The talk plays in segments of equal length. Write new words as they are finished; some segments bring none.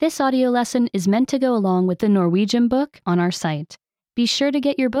This audio lesson is meant to go along with the Norwegian book on our site. Be sure to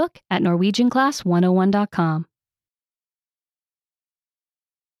get your book at norwegianclass101.com.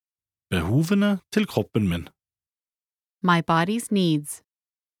 Behovene til kroppen min. My body's needs.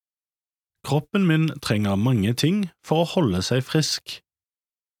 Kroppen min trenger mange ting for å holde seg frisk.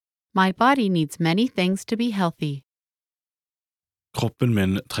 My body needs many things to be healthy. Kroppen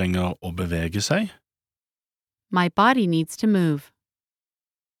min trenger å bevege seg. My body needs to move.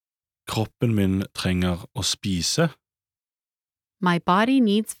 Kroppen min trenger å spise. My body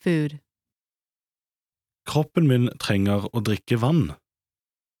needs food. Kroppen min trenger å drikke vann.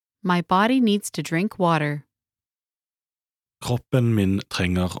 My body needs to drink water. Kroppen min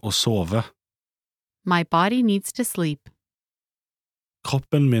trenger å sove. My body needs to sleep.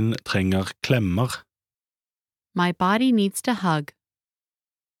 Kroppen min trenger klemmer. My body needs to hug.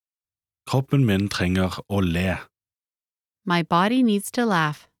 Kroppen min trenger å le. My body needs to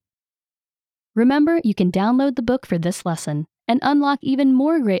laugh. Remember, you can download the book for this lesson and unlock even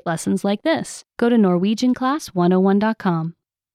more great lessons like this. Go to norwegianclass101.com.